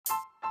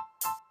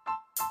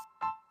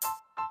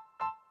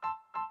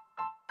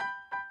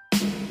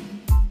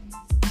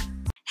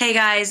Hey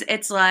guys,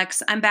 it's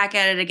Lex. I'm back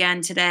at it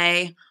again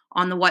today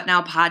on the What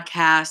Now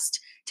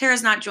podcast.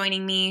 Tara's not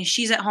joining me.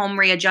 She's at home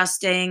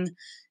readjusting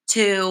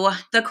to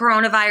the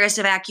coronavirus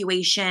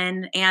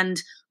evacuation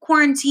and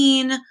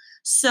quarantine.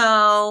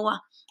 So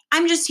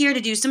I'm just here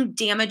to do some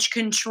damage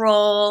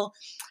control.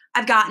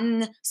 I've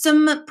gotten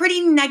some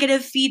pretty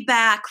negative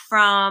feedback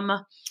from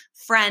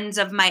friends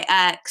of my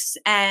ex,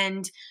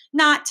 and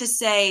not to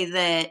say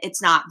that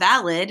it's not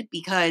valid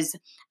because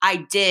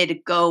I did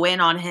go in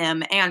on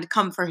him and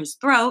come for his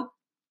throat.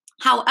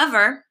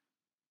 However,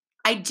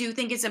 I do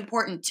think it's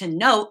important to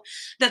note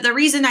that the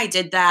reason I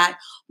did that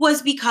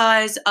was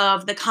because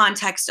of the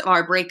context of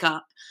our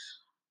breakup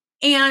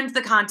and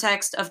the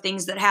context of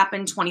things that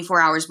happened 24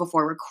 hours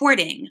before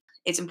recording.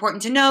 It's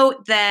important to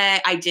note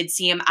that I did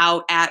see him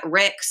out at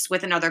Rick's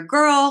with another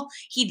girl.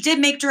 He did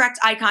make direct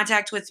eye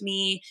contact with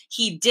me.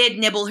 He did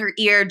nibble her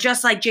ear,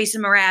 just like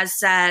Jason Mraz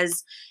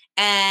says.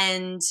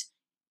 And,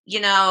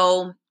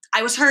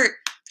 I was hurt.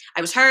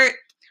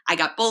 I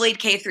got bullied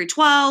K through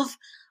 12.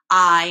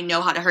 I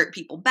know how to hurt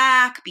people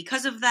back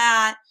because of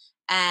that.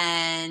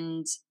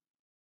 And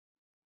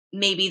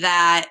maybe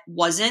that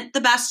wasn't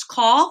the best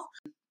call.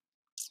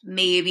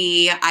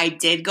 Maybe I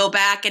did go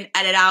back and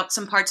edit out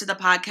some parts of the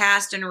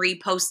podcast and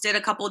repost it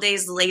a couple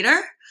days later.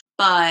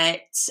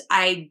 But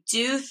I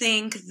do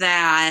think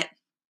that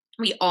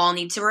we all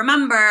need to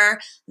remember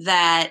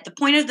that the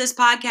point of this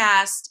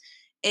podcast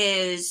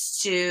is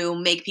to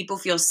make people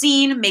feel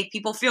seen, make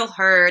people feel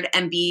heard,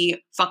 and be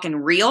fucking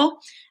real.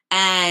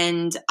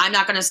 And I'm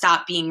not going to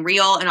stop being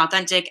real and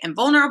authentic and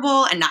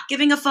vulnerable and not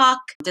giving a fuck.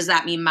 Does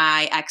that mean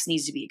my ex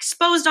needs to be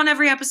exposed on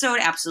every episode?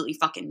 Absolutely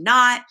fucking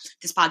not.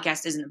 This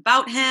podcast isn't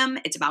about him.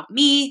 It's about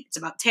me. It's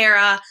about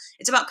Tara.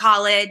 It's about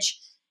college.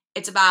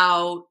 It's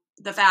about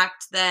the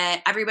fact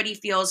that everybody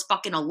feels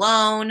fucking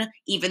alone,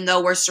 even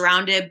though we're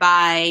surrounded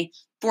by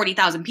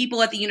 40,000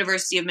 people at the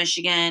University of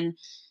Michigan.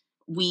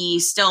 We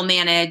still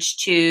manage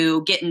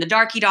to get in the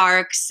darky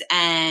darks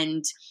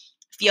and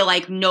feel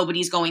like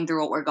nobody's going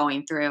through what we're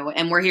going through.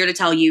 And we're here to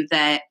tell you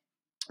that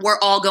we're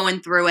all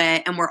going through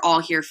it and we're all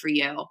here for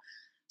you.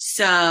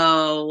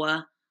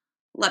 So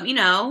let me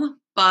know.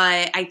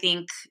 But I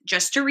think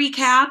just to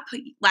recap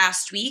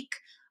last week,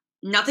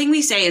 nothing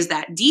we say is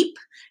that deep.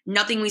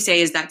 Nothing we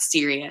say is that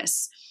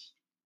serious.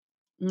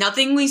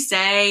 Nothing we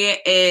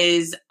say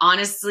is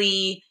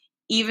honestly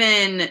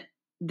even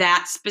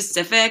that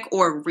specific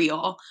or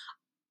real.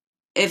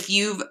 If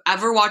you've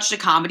ever watched a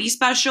comedy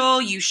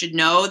special, you should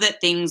know that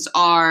things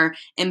are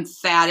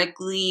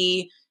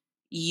emphatically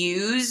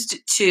used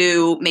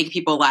to make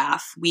people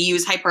laugh. We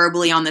use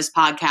hyperbole on this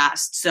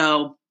podcast.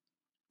 So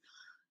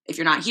if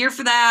you're not here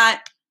for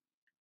that,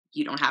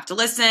 you don't have to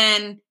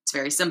listen. It's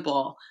very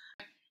simple.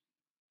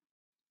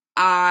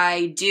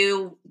 I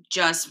do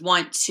just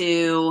want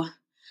to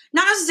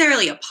not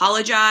necessarily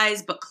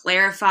apologize, but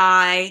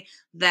clarify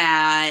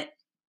that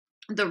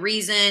the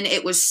reason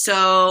it was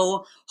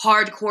so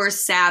hardcore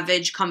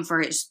savage come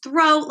for his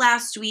throat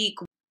last week.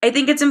 I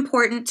think it's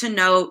important to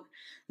note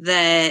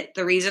that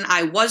the reason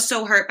I was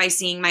so hurt by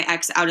seeing my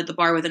ex out at the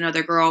bar with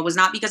another girl was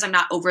not because I'm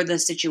not over the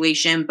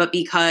situation, but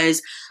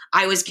because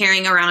I was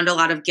carrying around a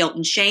lot of guilt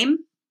and shame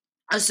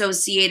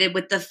associated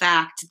with the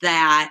fact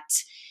that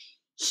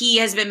he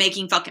has been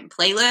making fucking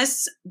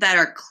playlists that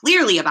are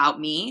clearly about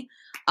me.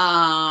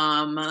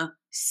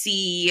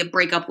 See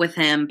Break Up With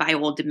Him by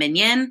Old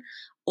Dominion,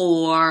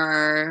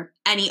 or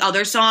any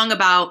other song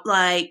about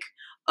like,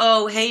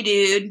 oh, hey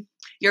dude,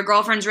 your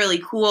girlfriend's really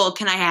cool.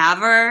 Can I have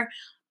her?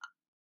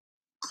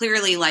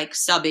 Clearly like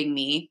subbing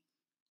me.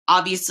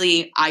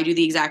 Obviously, I do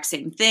the exact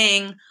same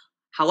thing.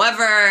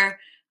 However,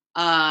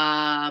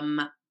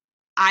 I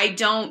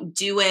don't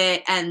do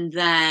it and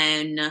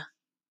then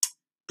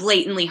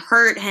blatantly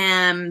hurt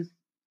him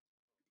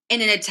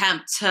in an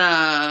attempt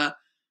to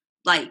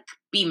like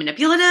be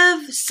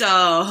manipulative.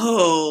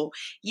 So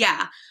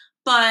yeah,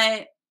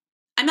 but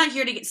I'm not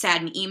here to get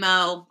sad and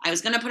emo. I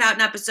was going to put out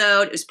an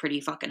episode. It was pretty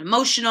fucking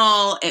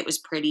emotional. It was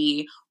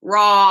pretty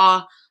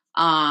raw.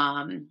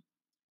 I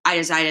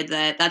decided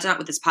that that's not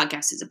what this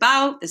podcast is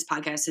about. This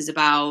podcast is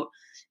about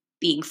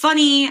being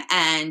funny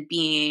and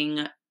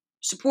being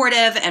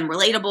supportive and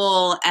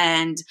relatable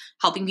and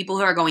helping people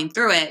who are going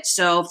through it.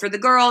 So for the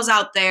girls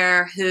out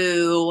there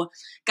who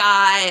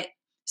got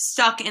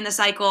stuck in the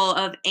cycle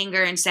of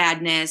anger and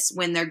sadness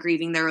when they're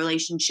grieving their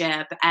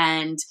relationship,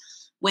 and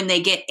when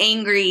they get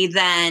angry,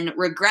 then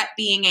regret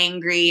being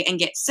angry and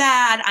get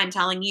sad, I'm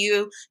telling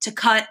you to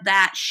cut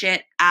that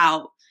shit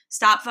out.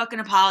 Stop fucking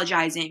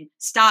apologizing.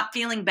 Stop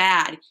feeling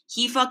bad.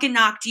 He fucking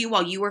knocked you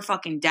while you were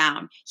fucking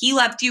down. He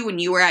left you when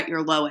you were at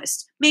your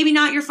lowest. Maybe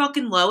not your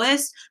fucking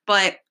lowest,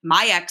 but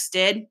my ex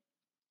did.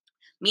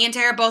 Me and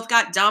Tara both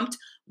got dumped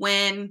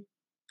when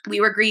we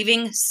were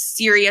grieving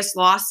serious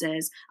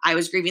losses. I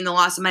was grieving the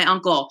loss of my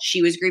uncle.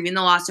 She was grieving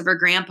the loss of her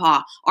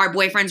grandpa. Our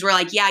boyfriends were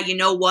like, yeah, you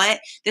know what?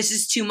 This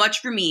is too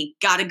much for me.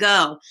 Gotta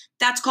go.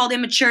 That's called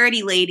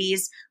immaturity,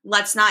 ladies.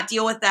 Let's not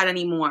deal with that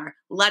anymore.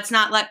 Let's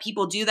not let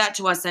people do that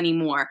to us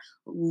anymore.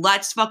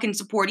 Let's fucking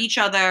support each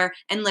other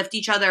and lift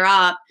each other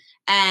up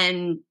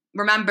and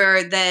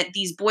remember that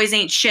these boys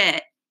ain't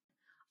shit.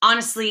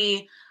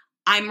 Honestly,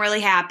 I'm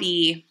really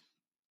happy.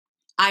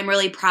 I'm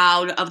really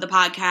proud of the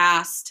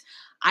podcast.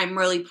 I'm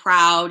really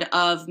proud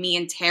of me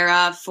and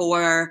Tara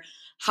for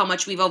how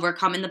much we've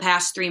overcome in the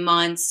past 3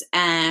 months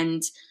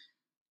and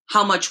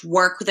how much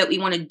work that we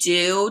want to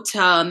do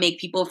to make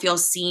people feel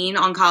seen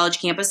on college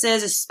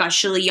campuses,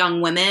 especially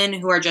young women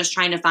who are just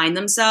trying to find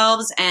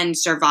themselves and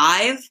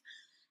survive.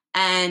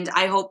 And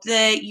I hope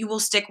that you will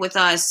stick with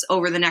us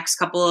over the next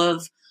couple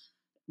of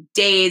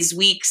days,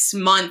 weeks,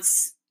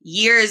 months,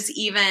 years,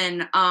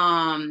 even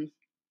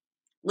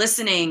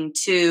listening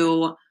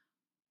to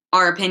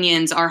our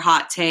opinions, our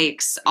hot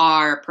takes,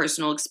 our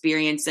personal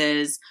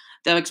experiences,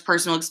 the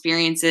personal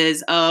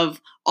experiences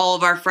of all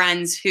of our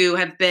friends who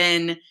have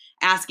been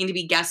asking to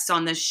be guests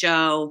on this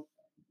show.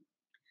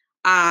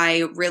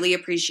 I really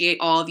appreciate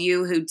all of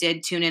you who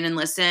did tune in and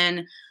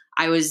listen.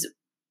 I was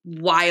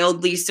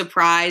wildly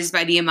surprised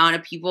by the amount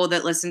of people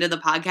that listened to the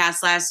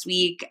podcast last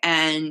week,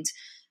 and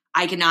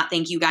I cannot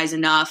thank you guys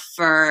enough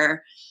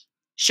for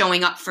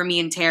showing up for me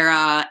and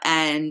Tara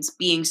and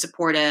being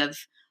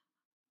supportive.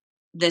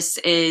 This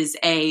is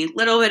a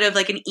little bit of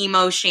like an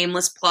emo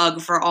shameless plug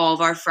for all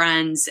of our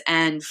friends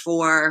and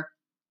for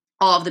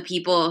all of the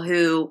people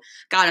who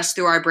got us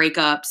through our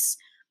breakups.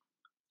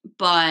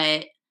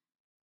 But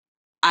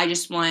I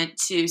just want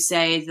to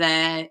say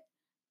that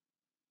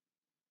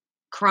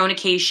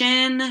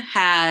Coronication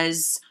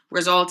has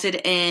resulted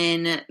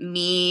in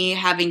me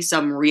having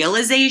some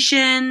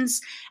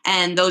realizations,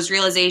 and those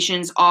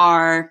realizations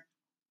are: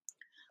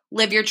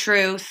 live your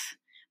truth,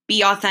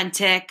 be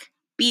authentic,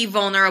 be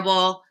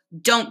vulnerable,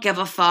 don't give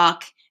a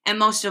fuck, and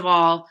most of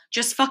all,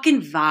 just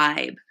fucking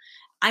vibe.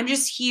 I'm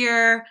just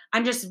here,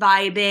 I'm just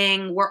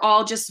vibing, we're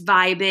all just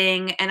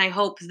vibing, and I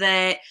hope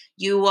that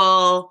you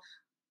will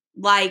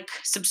like,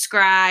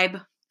 subscribe,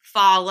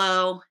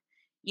 follow.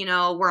 You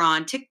know, we're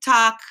on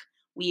TikTok,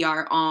 we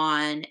are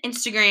on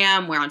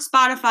Instagram, we're on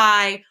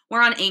Spotify,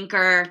 we're on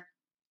Anchor.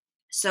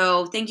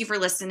 So thank you for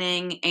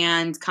listening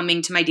and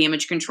coming to my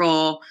damage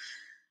control.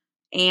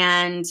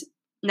 And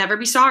never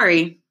be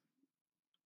sorry.